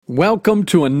Welcome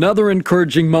to another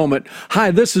encouraging moment. Hi,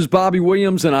 this is Bobby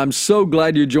Williams, and I'm so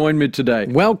glad you joined me today.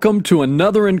 Welcome to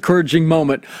another encouraging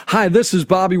moment. Hi, this is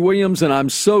Bobby Williams, and I'm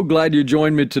so glad you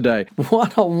joined me today.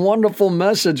 What a wonderful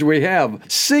message we have.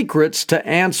 Secrets to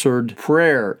answered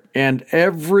prayer. And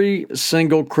every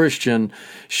single Christian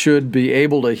should be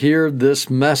able to hear this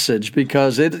message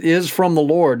because it is from the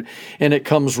Lord and it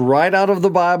comes right out of the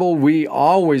Bible. We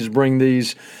always bring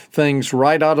these things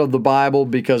right out of the Bible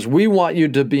because we want you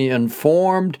to be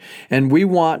informed and we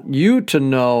want you to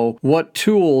know what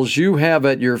tools you have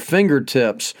at your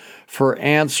fingertips for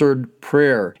answered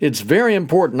prayer. It's very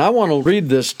important. I want to read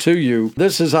this to you.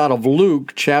 This is out of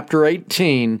Luke chapter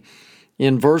 18.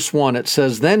 In verse 1, it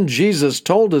says, "Then Jesus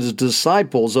told his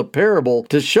disciples a parable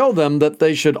to show them that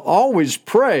they should always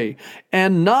pray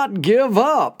and not give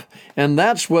up." And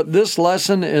that's what this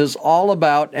lesson is all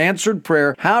about, answered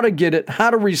prayer, how to get it,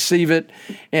 how to receive it,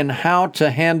 and how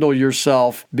to handle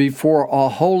yourself before a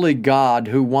holy God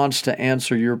who wants to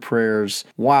answer your prayers.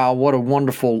 Wow, what a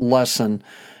wonderful lesson.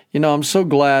 You know, I'm so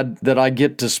glad that I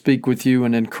get to speak with you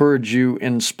and encourage you,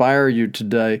 inspire you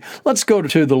today. Let's go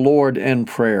to the Lord in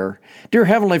prayer. Dear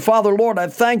Heavenly Father, Lord, I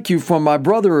thank you for my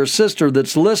brother or sister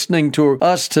that's listening to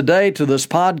us today, to this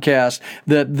podcast,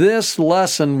 that this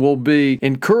lesson will be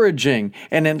encouraging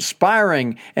and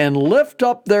inspiring and lift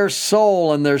up their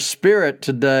soul and their spirit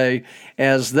today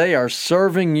as they are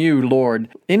serving you, Lord.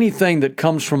 Anything that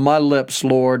comes from my lips,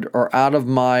 Lord, or out of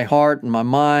my heart and my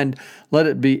mind, let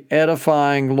it be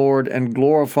edifying, Lord, and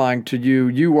glorifying to you.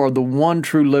 You are the one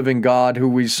true living God who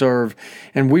we serve,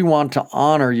 and we want to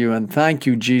honor you and thank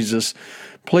you, Jesus.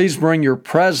 Please bring your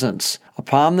presence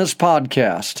upon this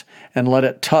podcast and let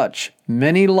it touch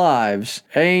many lives.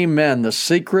 Amen. The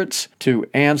secrets to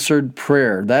answered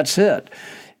prayer. That's it.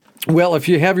 Well, if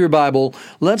you have your Bible,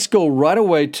 let's go right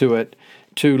away to it,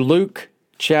 to Luke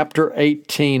chapter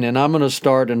 18, and I'm going to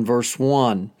start in verse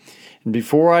 1. And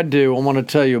before I do, I want to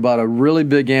tell you about a really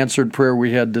big answered prayer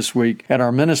we had this week at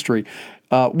our ministry.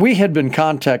 We had been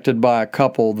contacted by a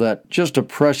couple just a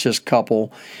precious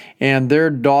couple, and their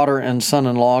daughter and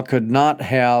son-in-law could not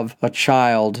have a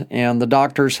child, and the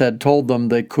doctors had told them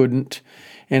they couldn't.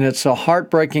 And it's a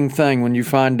heartbreaking thing when you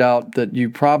find out that you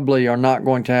probably are not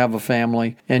going to have a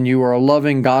family, and you are a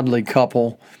loving, godly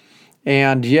couple.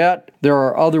 And yet, there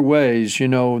are other ways. You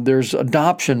know, there's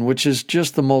adoption, which is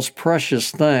just the most precious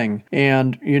thing.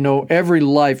 And, you know, every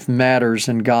life matters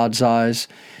in God's eyes.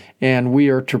 And we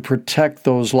are to protect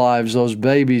those lives, those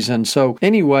babies. And so,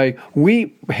 anyway,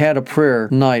 we had a prayer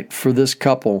night for this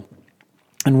couple.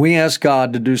 And we asked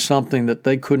God to do something that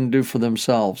they couldn't do for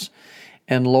themselves.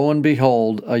 And lo and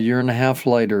behold, a year and a half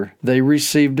later, they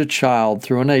received a child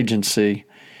through an agency.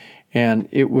 And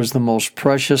it was the most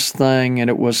precious thing, and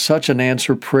it was such an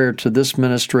answered prayer to this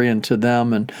ministry and to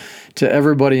them and to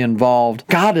everybody involved.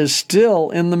 God is still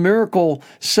in the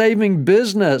miracle-saving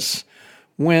business.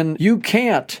 When you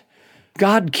can't,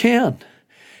 God can.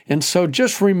 And so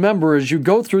just remember, as you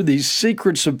go through these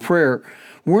secrets of prayer,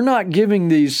 we're not giving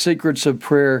these secrets of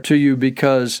prayer to you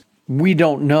because we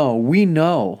don't know. We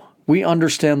know. We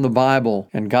understand the Bible,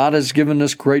 and God has given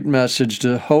us great message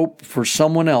to hope for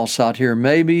someone else out here.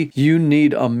 Maybe you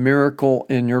need a miracle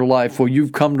in your life. Well,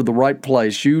 you've come to the right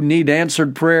place. You need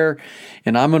answered prayer,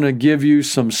 and I'm going to give you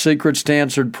some secrets to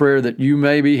answered prayer that you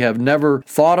maybe have never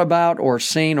thought about or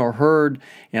seen or heard,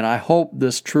 and I hope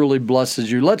this truly blesses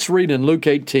you. Let's read in Luke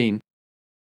 18.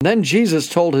 Then Jesus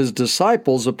told his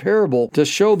disciples a parable to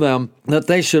show them that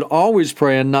they should always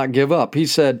pray and not give up. He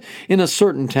said, "In a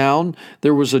certain town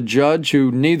there was a judge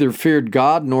who neither feared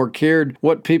God nor cared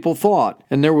what people thought.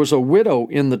 And there was a widow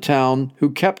in the town who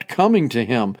kept coming to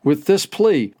him with this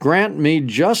plea, 'Grant me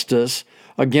justice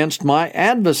against my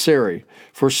adversary.'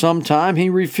 For some time he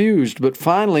refused, but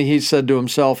finally he said to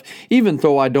himself, 'Even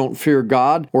though I don't fear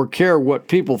God or care what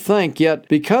people think, yet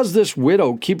because this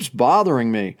widow keeps bothering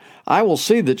me, I will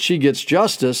see that she gets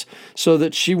justice so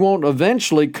that she won't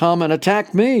eventually come and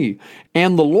attack me.'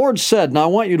 And the Lord said," now I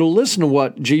want you to listen to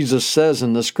what Jesus says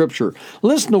in the scripture.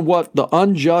 Listen to what the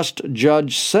unjust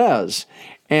judge says.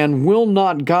 "And will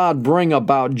not God bring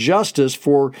about justice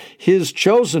for his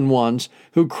chosen ones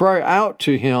who cry out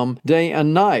to him day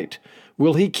and night?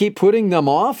 Will he keep putting them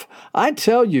off? I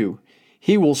tell you,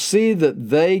 he will see that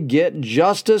they get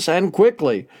justice and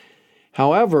quickly.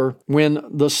 However, when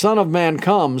the Son of Man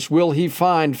comes, will he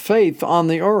find faith on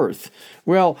the earth?"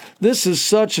 Well, this is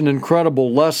such an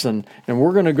incredible lesson, and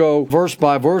we're going to go verse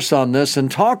by verse on this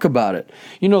and talk about it.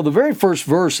 You know, the very first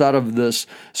verse out of this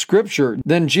scripture,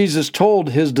 then Jesus told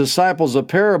his disciples a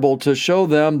parable to show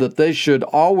them that they should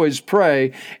always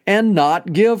pray and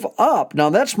not give up. Now,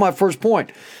 that's my first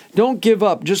point. Don't give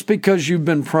up just because you've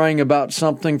been praying about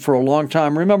something for a long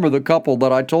time. Remember the couple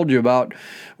that I told you about?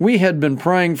 We had been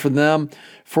praying for them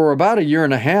for about a year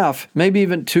and a half, maybe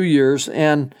even 2 years,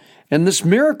 and this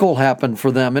miracle happened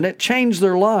for them, and it changed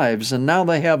their lives. And now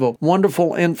they have a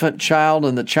wonderful infant child,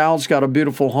 and the child's got a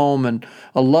beautiful home and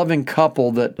a loving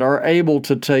couple that are able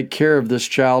to take care of this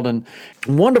child. And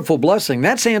wonderful blessing.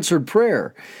 That's answered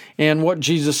prayer. And what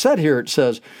Jesus said here, it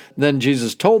says, then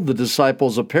Jesus told the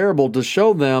disciples a parable to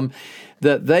show them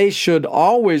that they should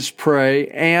always pray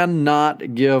and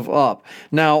not give up.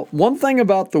 Now, one thing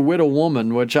about the widow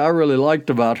woman, which I really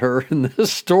liked about her in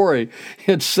this story,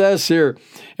 it says here,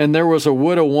 and there was a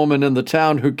widow woman in the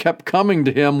town who kept coming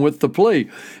to him with the plea.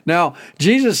 Now,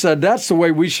 Jesus said that's the way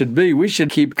we should be. We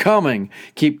should keep coming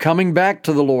back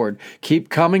to the Lord, keep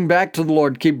coming back to the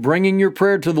Lord, keep bringing your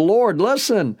prayer to the Lord.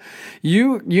 Listen,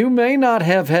 you may not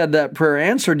have had that prayer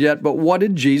answered yet, but what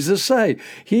did Jesus say?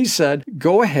 He said,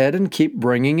 go ahead and keep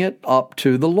bringing it up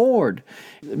to the Lord.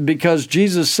 Because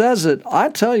Jesus says it, I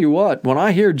tell you what, when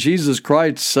I hear Jesus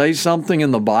Christ say something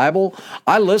in the Bible,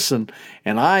 I listen,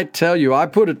 and I tell you, I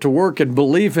put it to work and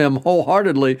believe him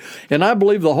wholeheartedly, and I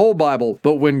believe the whole Bible.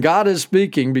 But when God is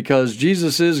speaking, because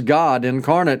Jesus is God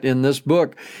incarnate in this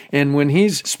book, and when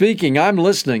he's speaking, I'm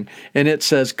listening, and it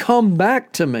says, come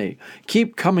back to me,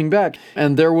 keep coming back.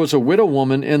 And there was a widow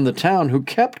woman in the town who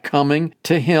kept coming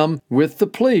to him with the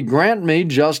plea, grant me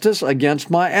justice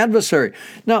against my adversary.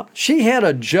 Now, she had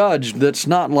a judge that's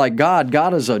not like God.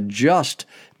 God is a just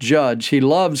judge. He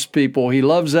loves people. He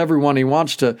loves everyone. He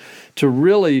wants to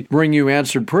really bring you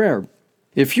answered prayer.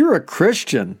 If you're a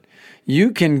Christian,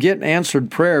 you can get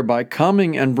answered prayer by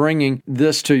coming and bringing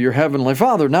this to your Heavenly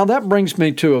Father. Now, that brings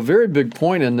me to a very big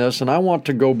point in this, and I want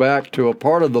to go back to a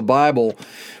part of the Bible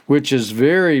which is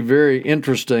very, very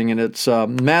interesting, and it's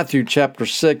Matthew chapter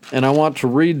 6, and I want to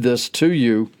read this to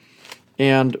you.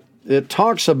 And it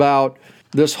talks about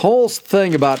this whole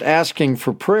thing about asking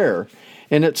for prayer.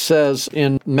 And it says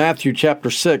in Matthew chapter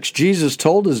 6, Jesus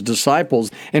told his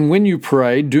disciples, and when you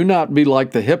pray, do not be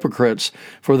like the hypocrites,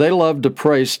 for they love to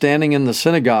pray standing in the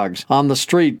synagogues, on the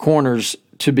street corners,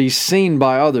 to be seen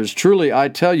by others. Truly, I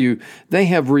tell you, they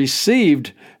have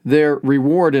received their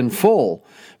reward in full.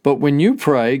 But when you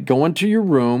pray, go into your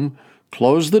room,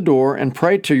 close the door, and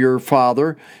pray to your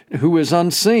Father who is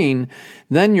unseen.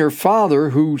 Then your Father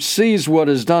who sees what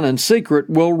is done in secret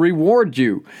will reward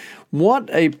you. What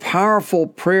a powerful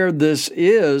prayer this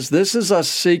is. This is a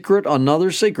secret,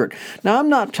 another secret. Now, I'm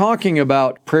not talking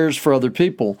about prayers for other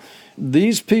people.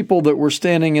 These people that were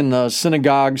standing in the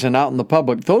synagogues and out in the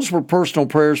public, those were personal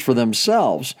prayers for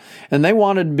themselves. And they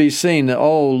wanted to be seen that,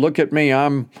 oh, look at me,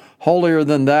 I'm holier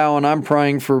than thou, and I'm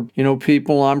praying for,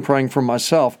 people, I'm praying for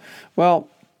myself. Well,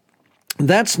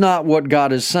 that's not what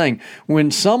God is saying.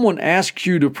 When someone asks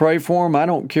you to pray for them, I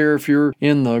don't care if you're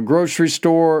in the grocery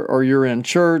store or you're in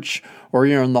church or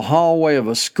you're in the hallway of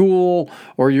a school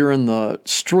or you're in the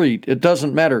street. It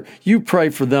doesn't matter. You pray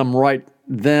for them right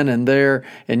then and there,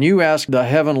 and you ask the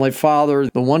Heavenly Father,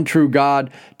 the one true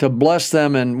God, to bless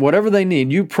them and whatever they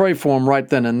need, you pray for them right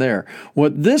then and there.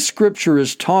 What this scripture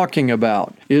is talking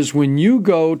about is when you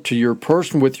go to your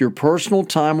personal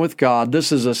time with God,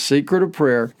 this is a secret of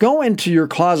prayer, go into your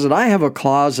closet. I have a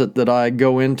closet that I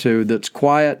go into that's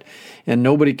quiet and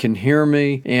nobody can hear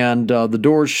me, and the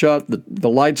door's shut, the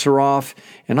lights are off,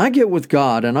 and I get with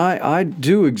God, and I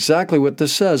do exactly what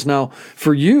this says. Now,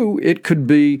 for you, it could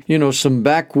be, some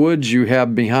backwoods you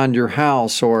have behind your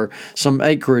house, or some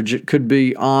acreage. It could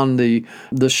be on the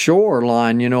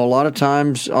shoreline. A lot of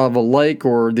times of a lake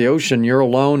or the ocean, you're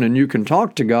alone, and you can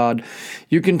talk to God.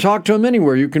 You can talk to Him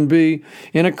anywhere. You can be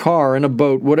in a car, in a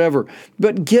boat, whatever.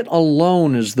 But get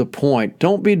alone is the point.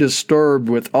 Don't be disturbed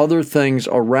with other things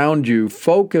around you.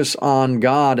 Focus on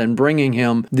God and bringing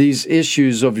Him these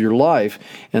issues of your life.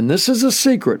 And this is a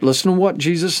secret. Listen to what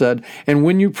Jesus said. And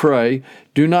when you pray,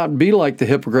 do not be like the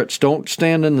hypocrites. Don't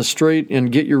stand in the street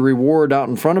and get your reward out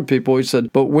in front of people. He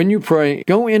said, but when you pray,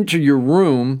 go into your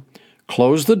room,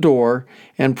 close the door,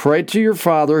 and pray to your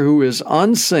Father who is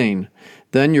unseen.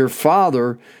 Then your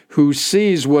Father who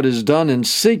sees what is done in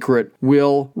secret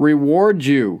will reward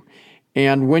you.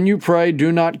 And when you pray,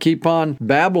 do not keep on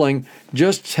babbling.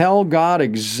 Just tell God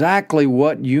exactly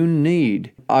what you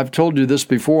need. I've told you this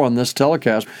before on this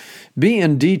telecast. Be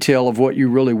in detail of what you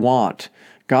really want.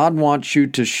 God wants you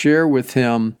to share with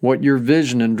Him what your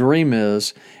vision and dream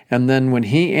is, and then when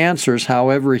He answers,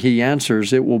 however He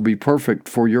answers, it will be perfect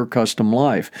for your custom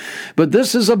life. But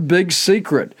this is a big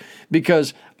secret,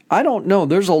 because I don't know,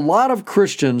 there's a lot of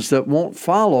Christians that won't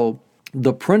follow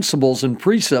the principles and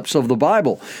precepts of the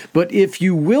Bible. But if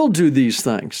you will do these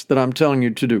things that I'm telling you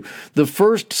to do, the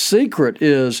first secret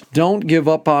is don't give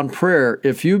up on prayer.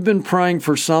 If you've been praying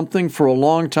for something for a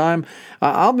long time,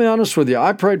 I'll be honest with you,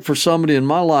 I prayed for somebody in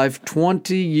my life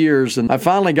 20 years, and I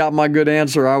finally got my good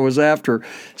answer I was after.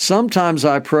 Sometimes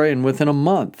I pray, and within a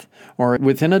month or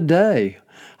within a day,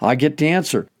 I get the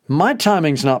answer. My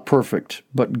timing's not perfect,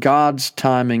 but God's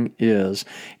timing is.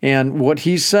 And what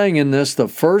He's saying in this, the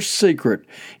first secret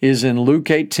is in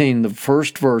Luke 18, the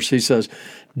first verse. He says,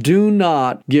 do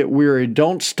not get weary.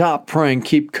 Don't stop praying.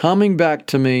 Keep coming back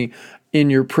to me in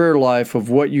your prayer life of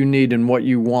what you need and what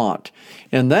you want.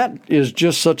 And that is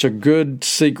just such a good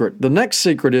secret. The next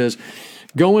secret is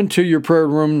go into your prayer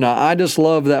room. Now, I just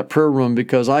love that prayer room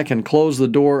because I can close the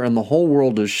door and the whole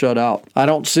world is shut out. I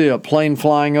don't see a plane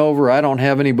flying over. I don't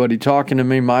have anybody talking to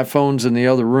me. My phone's in the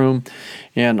other room,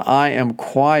 and I am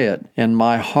quiet, and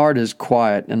my heart is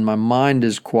quiet, and my mind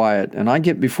is quiet. And I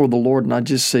get before the Lord, and I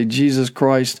just say, Jesus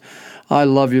Christ, I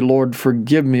love you, Lord.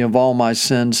 Forgive me of all my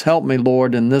sins. Help me,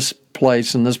 Lord, in this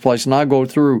place, in this place. And I go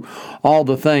through all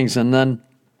the things, and then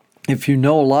if you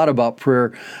know a lot about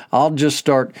prayer, I'll just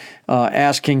start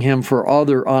asking Him for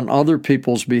on other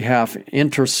people's behalf,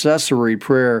 intercessory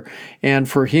prayer, and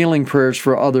for healing prayers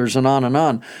for others, and on and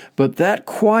on. But that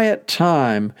quiet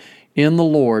time in the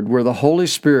Lord where the Holy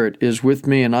Spirit is with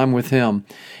me and I'm with Him,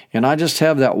 and I just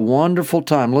have that wonderful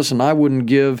time. Listen, I wouldn't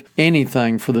give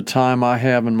anything for the time I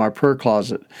have in my prayer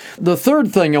closet. The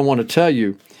third thing I want to tell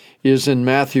you is in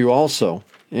Matthew also.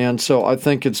 And so I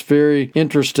think it's very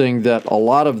interesting that a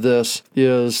lot of this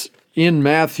is in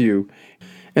Matthew.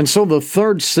 And so the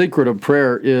third secret of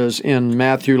prayer is in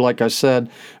Matthew, like I said,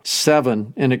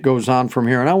 7, and it goes on from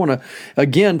here. And I want to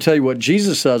again tell you what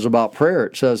Jesus says about prayer.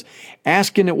 It says,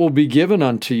 ask and it will be given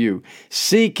unto you.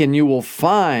 Seek and you will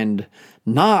find.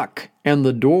 Knock and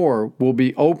the door will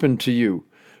be open to you.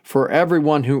 For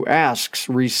everyone who asks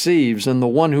receives, and the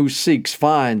one who seeks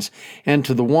finds, and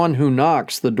to the one who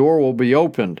knocks the door will be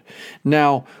opened.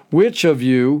 Now, which of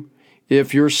you,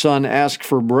 if your son asks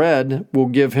for bread, will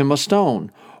give him a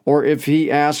stone? Or if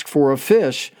he asks for a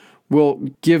fish, will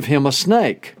give him a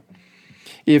snake?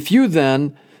 If you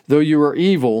then, though you are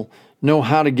evil, know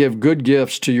how to give good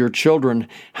gifts to your children,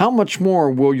 how much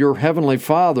more will your heavenly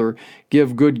Father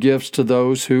give good gifts to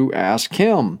those who ask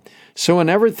Him? So in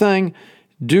everything,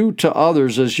 do to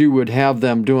others as you would have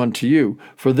them do unto you,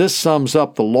 for this sums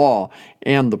up the law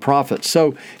and the prophets.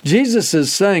 So Jesus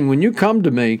is saying, when you come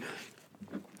to me,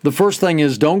 the first thing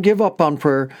is don't give up on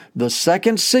prayer. The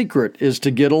second secret is to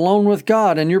get alone with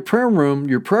God in your prayer room,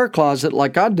 your prayer closet,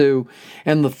 like I do.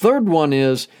 And the third one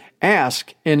is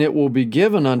ask, and it will be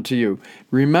given unto you.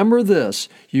 Remember this,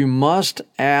 you must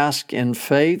ask in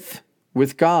faith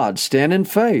with God. Stand in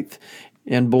faith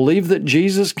and believe that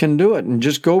Jesus can do it, and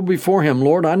just go before Him.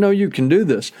 Lord, I know you can do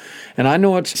this, and I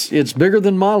know it's bigger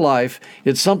than my life.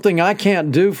 It's something I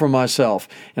can't do for myself,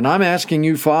 and I'm asking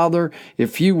you, Father,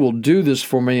 if you will do this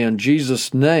for me in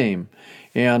Jesus' name.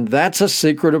 And that's a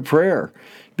secret of prayer,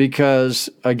 because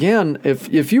again,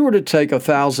 if you were to take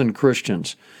 1,000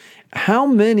 Christians, how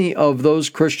many of those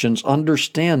Christians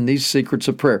understand these secrets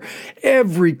of prayer?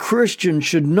 Every Christian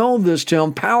should know this to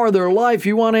empower their life.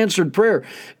 You want answered prayer?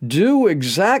 Do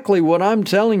exactly what I'm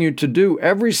telling you to do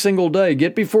every single day.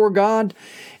 Get before God.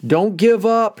 Don't give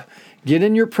up. Get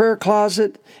in your prayer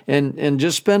closet and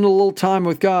just spend a little time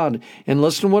with God. And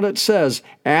listen to what it says.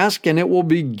 Ask and it will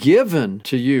be given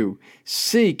to you.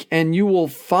 Seek and you will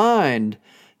find.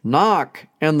 Knock,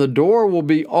 and the door will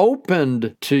be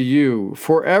opened to you.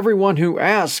 For everyone who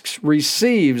asks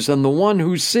receives, and the one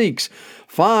who seeks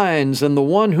finds, and the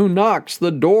one who knocks, the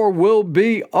door will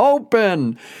be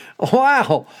open.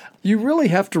 Wow! You really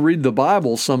have to read the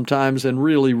Bible sometimes and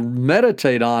really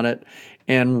meditate on it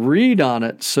and read on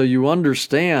it so you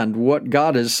understand what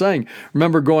God is saying.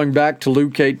 Remember going back to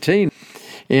Luke 18,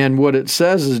 and what it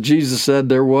says is Jesus said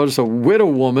there was a widow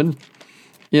woman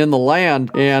in the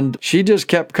land, and she just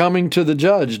kept coming to the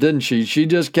judge, didn't she? She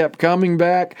just kept coming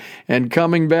back and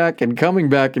coming back and coming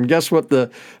back, and guess what? The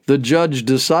judge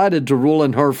decided to rule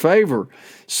in her favor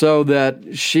so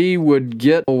that she would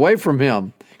get away from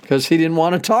him because he didn't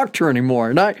want to talk to her anymore.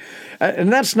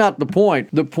 And that's not the point.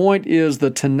 The point is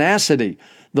the tenacity,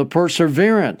 the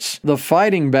perseverance, the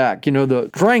fighting back,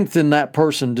 the strength in that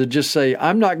person to just say,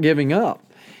 I'm not giving up.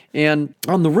 And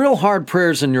on the real hard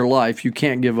prayers in your life, you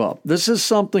can't give up. This is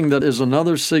something that is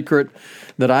another secret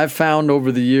that I've found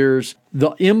over the years.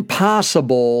 The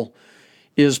impossible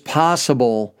is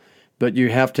possible, but you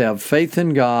have to have faith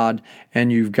in God,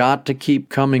 and you've got to keep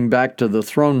coming back to the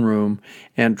throne room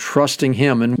and trusting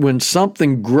Him. And when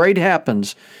something great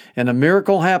happens, and a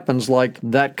miracle happens like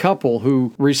that couple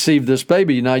who received this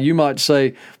baby. Now, you might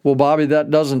say, well, Bobby,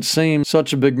 that doesn't seem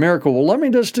such a big miracle. Well, let me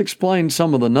just explain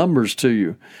some of the numbers to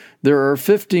you. There are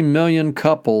 50 million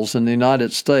couples in the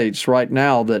United States right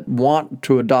now that want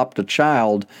to adopt a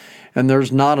child, and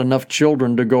there's not enough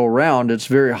children to go around. It's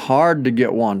very hard to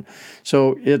get one.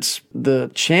 So it's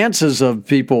the chances of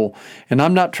people, and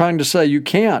I'm not trying to say you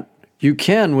can't. You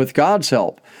can with God's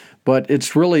help, but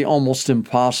it's really almost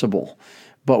impossible.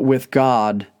 But with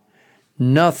God,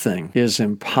 nothing is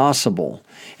impossible.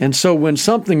 And so when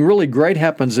something really great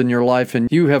happens in your life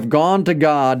and you have gone to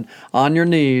God on your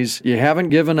knees, you haven't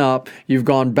given up, you've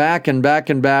gone back and back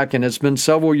and back, and it's been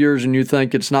several years and you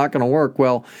think it's not going to work,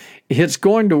 well, it's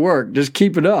going to work. Just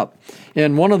keep it up.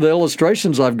 And one of the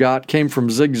illustrations I've got came from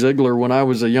Zig Ziglar when I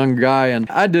was a young guy, and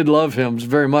I did love him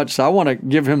very much, so I want to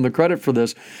give him the credit for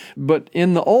this. But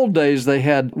in the old days, they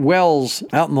had wells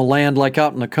out in the land, like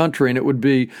out in the country, and it would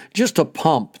be just a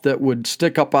pump that would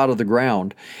stick up out of the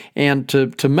ground. And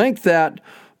to make that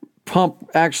pump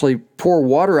actually pour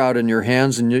water out in your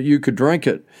hands and you could drink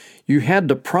it, you had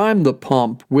to prime the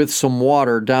pump with some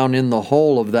water down in the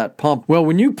hole of that pump. Well,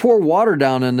 when you pour water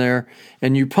down in there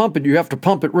and you pump it, you have to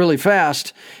pump it really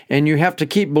fast, and you have to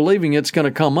keep believing it's going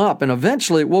to come up, and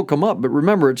eventually it will come up. But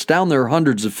remember, it's down there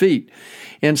hundreds of feet.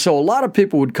 And so a lot of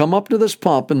people would come up to this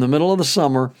pump in the middle of the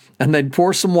summer, and they'd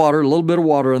pour some water, a little bit of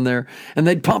water in there, and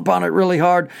they'd pump on it really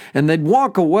hard, and they'd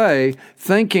walk away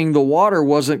thinking the water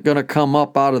wasn't going to come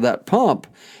up out of that pump.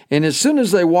 And as soon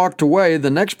as they walked away,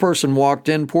 the next person walked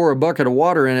in, pour a bucket of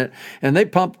water in it, and they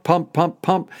pumped,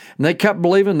 and they kept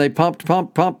believing. They pumped,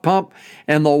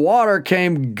 and the water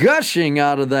came gushing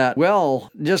out of that.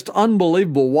 Well, just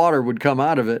unbelievable water would come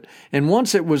out of it. And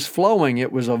once it was flowing,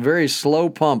 it was a very slow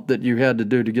pump that you had to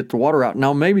do to get the water out.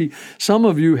 Now, maybe some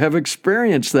of you have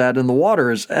experienced that, and the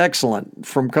water is excellent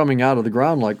from coming out of the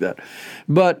ground like that.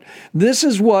 But this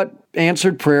is what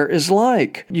answered prayer is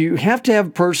like. You have to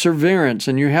have perseverance,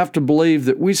 and you have to believe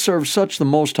that we serve such the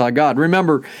Most High God.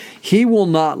 Remember, He will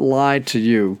not lie to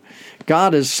you.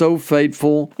 God is so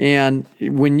faithful, and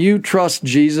when you trust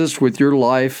Jesus with your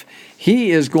life,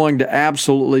 He is going to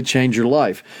absolutely change your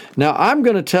life. Now, I'm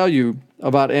going to tell you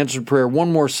about answered prayer,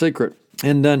 one more secret.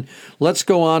 And then let's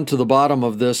go on to the bottom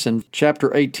of this in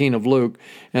chapter 18 of Luke,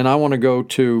 and I want to go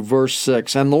to verse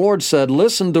 6. And the Lord said,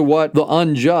 listen to what the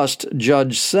unjust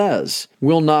judge says.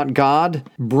 Will not God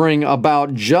bring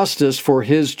about justice for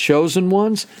His chosen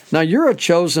ones? Now, you're a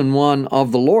chosen one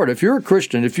of the Lord. If you're a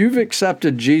Christian, if you've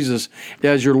accepted Jesus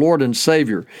as your Lord and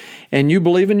Savior, and you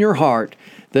believe in your heart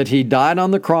that He died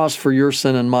on the cross for your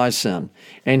sin and my sin,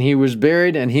 and He was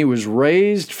buried and He was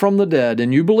raised from the dead,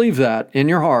 and you believe that in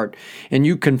your heart, and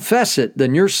you confess it,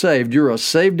 then you're saved. You're a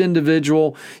saved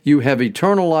individual. You have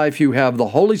eternal life. You have the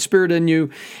Holy Spirit in you,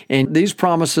 and these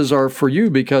promises are for you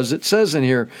because it says in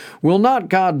here, will not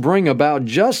God bring about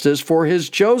justice for His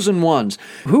chosen ones?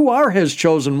 Who are His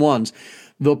chosen ones?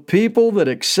 The people that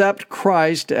accept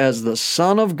Christ as the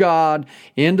Son of God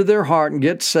into their heart and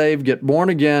get saved, get born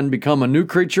again, become a new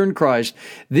creature in Christ.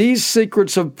 These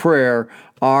secrets of prayer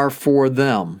are for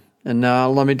them. And now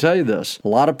let me tell you this. A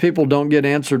lot of people don't get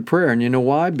answered prayer, and you know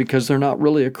why? Because they're not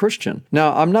really a Christian.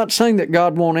 Now, I'm not saying that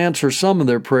God won't answer some of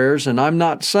their prayers, and I'm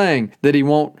not saying that He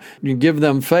won't give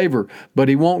them favor, but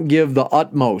He won't give the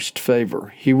utmost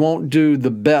favor. He won't do the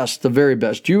best, the very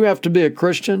best. You have to be a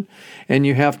Christian, and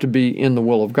you have to be in the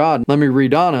will of God. Let me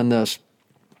read on this.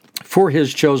 For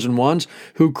His chosen ones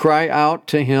who cry out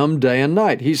to Him day and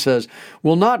night. He says,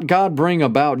 will not God bring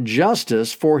about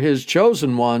justice for His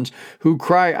chosen ones who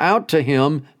cry out to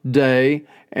Him day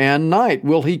and night?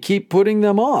 Will He keep putting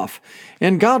them off?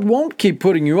 And God won't keep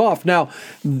putting you off. Now,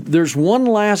 there's one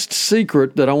last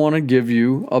secret that I want to give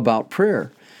you about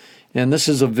prayer. And this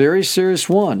is a very serious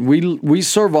one. We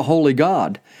serve a holy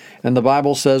God, and the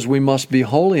Bible says we must be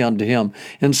holy unto Him.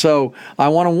 And so I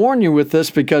want to warn you with this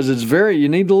because you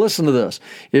need to listen to this.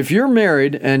 If you're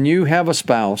married and you have a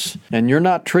spouse and you're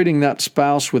not treating that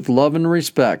spouse with love and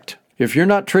respect, if you're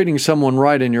not treating someone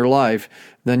right in your life,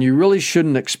 then you really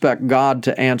shouldn't expect God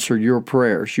to answer your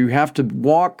prayers. You have to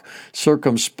walk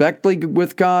circumspectly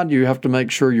with God. You have to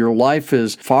make sure your life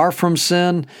is far from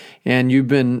sin and you've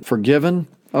been forgiven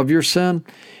of your sin.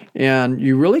 And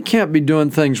you really can't be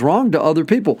doing things wrong to other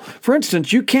people. For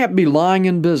instance, you can't be lying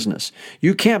in business.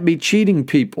 You can't be cheating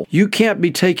people. You can't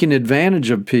be taking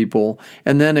advantage of people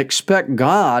and then expect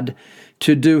God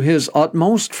to do His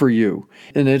utmost for you.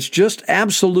 And it's just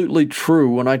absolutely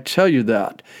true when I tell you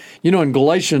that. You know, in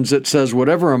Galatians it says,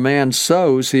 whatever a man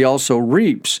sows, he also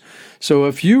reaps. So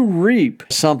if you reap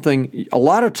something, a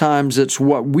lot of times it's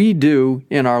what we do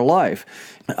in our life.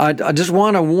 I just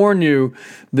want to warn you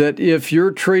that if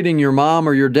you're treating your mom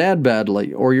or your dad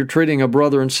badly, or you're treating a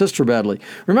brother and sister badly,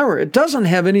 remember, it doesn't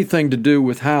have anything to do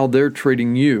with how they're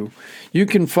treating you. You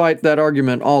can fight that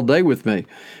argument all day with me.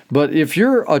 But if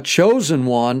you're a chosen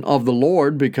one of the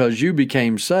Lord because you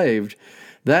became saved,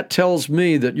 that tells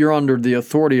me that you're under the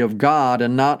authority of God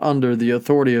and not under the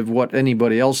authority of what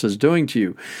anybody else is doing to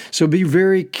you. So be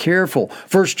very careful.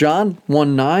 1 John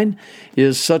 1:9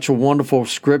 is such a wonderful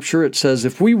scripture. It says,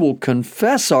 if we will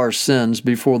confess our sins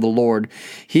before the Lord,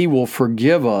 He will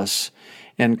forgive us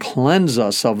and cleanse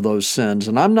us of those sins.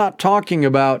 And I'm not talking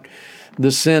about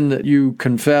the sin that you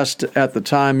confessed at the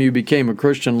time you became a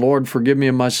Christian. Lord, forgive me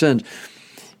of my sins.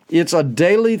 It's a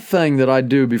daily thing that I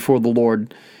do before the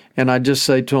Lord. And I just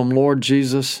say to Him, Lord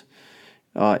Jesus,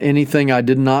 anything I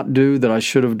did not do that I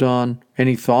should have done,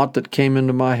 any thought that came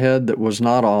into my head that was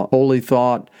not a holy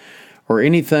thought, or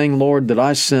anything, Lord, that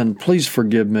I sinned, please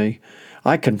forgive me.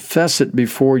 I confess it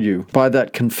before you. By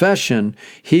that confession,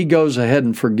 He goes ahead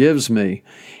and forgives me,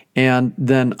 and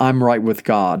then I'm right with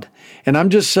God. And I'm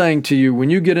just saying to you, when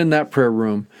you get in that prayer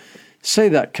room, say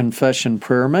that confession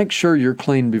prayer. Make sure you're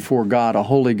clean before God, a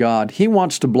holy God. He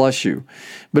wants to bless you.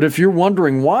 But if you're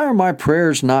wondering, why are my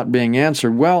prayers not being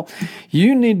answered? Well,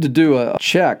 you need to do a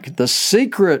check. The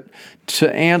secret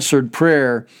to answered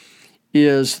prayer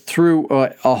is through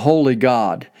a holy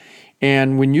God.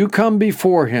 And when you come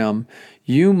before Him,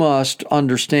 you must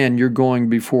understand you're going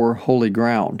before holy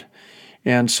ground.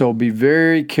 And so be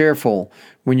very careful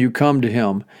when you come to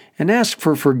Him and ask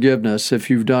for forgiveness if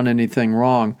you've done anything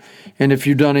wrong. And if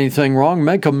you've done anything wrong,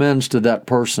 make amends to that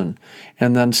person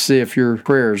and then see if your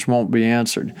prayers won't be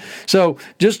answered. So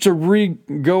just to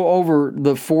go over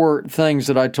the 4 things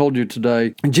that I told you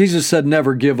today, Jesus said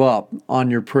never give up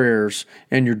on your prayers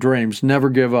and your dreams.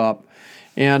 Never give up.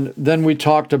 And then we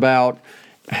talked about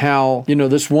how,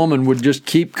 this woman would just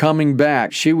keep coming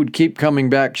back. She would keep coming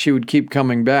back. She would keep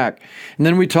coming back. And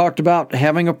then we talked about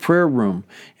having a prayer room.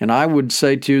 And I would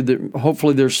say to you that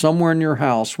hopefully there's somewhere in your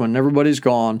house when everybody's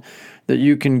gone that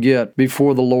you can get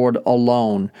before the Lord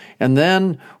alone. And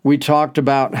then we talked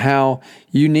about how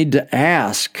you need to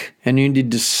ask and you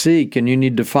need to seek and you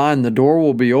need to find. The door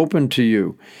will be open to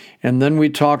you. And then we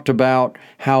talked about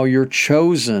how you're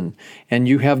chosen and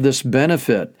you have this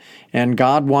benefit. And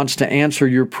God wants to answer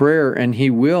your prayer, and He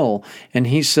will. And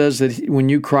He says that when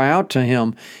you cry out to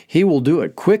Him, He will do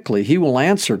it quickly. He will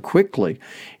answer quickly.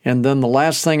 And then the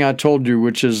last thing I told you,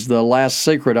 which is the last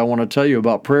secret I want to tell you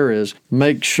about prayer, is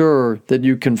make sure that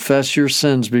you confess your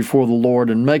sins before the Lord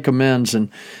and make amends and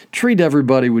treat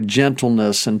everybody with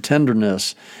gentleness and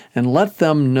tenderness and let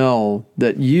them know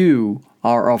that you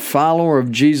are a follower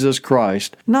of Jesus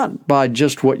Christ, not by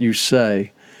just what you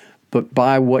say, but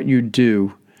by what you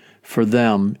do for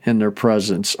them in their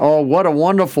presence. Oh, what a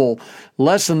wonderful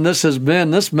lesson this has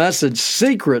been. This message,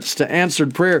 Secrets to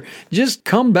Answered Prayer. Just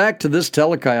come back to this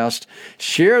telecast.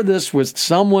 Share this with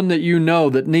someone that you know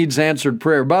that needs answered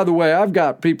prayer. By the way, I've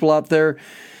got people out there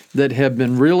that have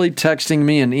been really texting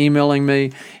me and emailing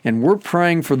me, and we're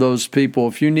praying for those people.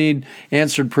 If you need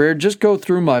answered prayer, just go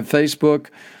through my Facebook,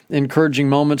 Encouraging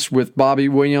Moments with Bobby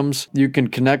Williams. You can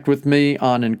connect with me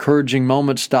on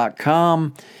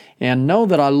encouragingmoments.com. And know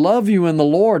that I love you in the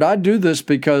Lord. I do this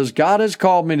because God has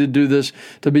called me to do this,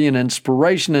 to be an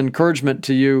inspiration, encouragement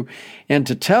to you, and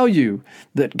to tell you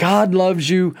that God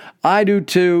loves you. I do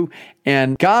too.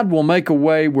 And God will make a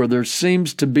way where there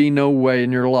seems to be no way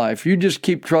in your life. You just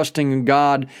keep trusting in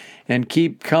God and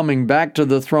keep coming back to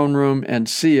the throne room and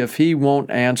see if He won't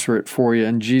answer it for you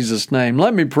in Jesus' name.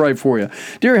 Let me pray for you.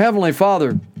 Dear Heavenly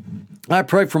Father, I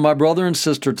pray for my brother and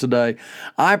sister today.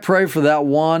 I pray for that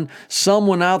one.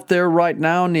 Someone out there right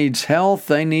now needs health.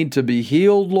 They need to be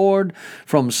healed, Lord,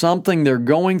 from something they're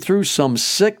going through, some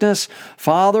sickness.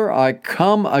 Father, I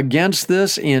come against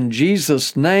this in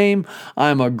Jesus' name.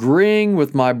 I'm agreeing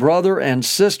with my brother and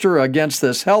sister against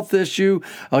this health issue,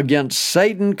 against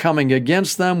Satan coming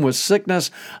against them with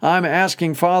sickness. I'm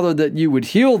asking, Father, that you would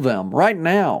heal them right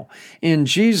now in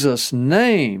Jesus'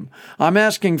 name. I'm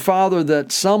asking, Father,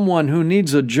 that someone who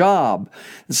needs a job.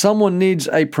 Someone needs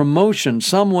a promotion.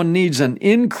 Someone needs an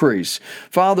increase.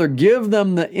 Father, give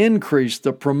them the increase,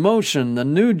 the promotion, the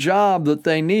new job that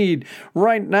they need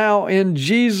right now in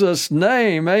Jesus'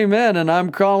 name. Amen. And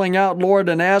I'm calling out, Lord,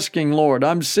 and asking, Lord,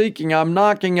 I'm seeking, I'm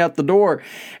knocking at the door,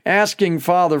 asking,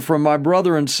 Father, from my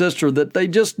brother and sister that they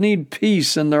just need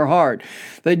peace in their heart.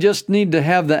 They just need to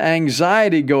have the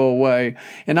anxiety go away.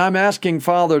 And I'm asking,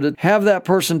 Father, to have that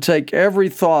person take every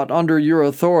thought under your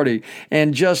authority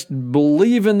and just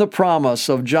believe in the promise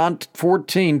of John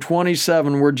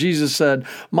 14:27, where Jesus said,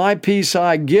 my peace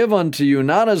I give unto you,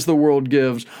 not as the world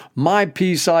gives. My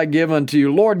peace I give unto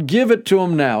you. Lord, give it to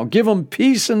them now. Give them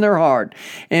peace in their heart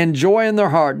and joy in their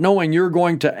heart, knowing you're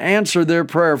going to answer their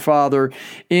prayer, Father,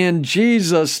 in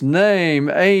Jesus' name.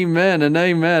 Amen and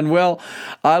amen. Well,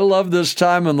 I love this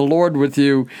time in the Lord with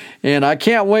you, and I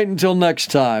can't wait until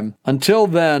next time. Until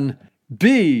then,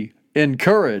 be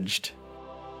encouraged.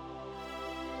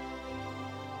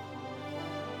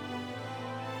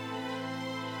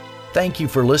 Thank you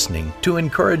for listening to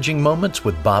Encouraging Moments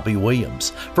with Bobby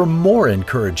Williams. For more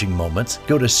encouraging moments,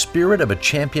 go to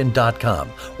spiritofachampion.com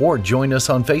or join us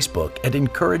on Facebook at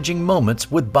Encouraging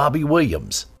Moments with Bobby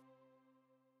Williams.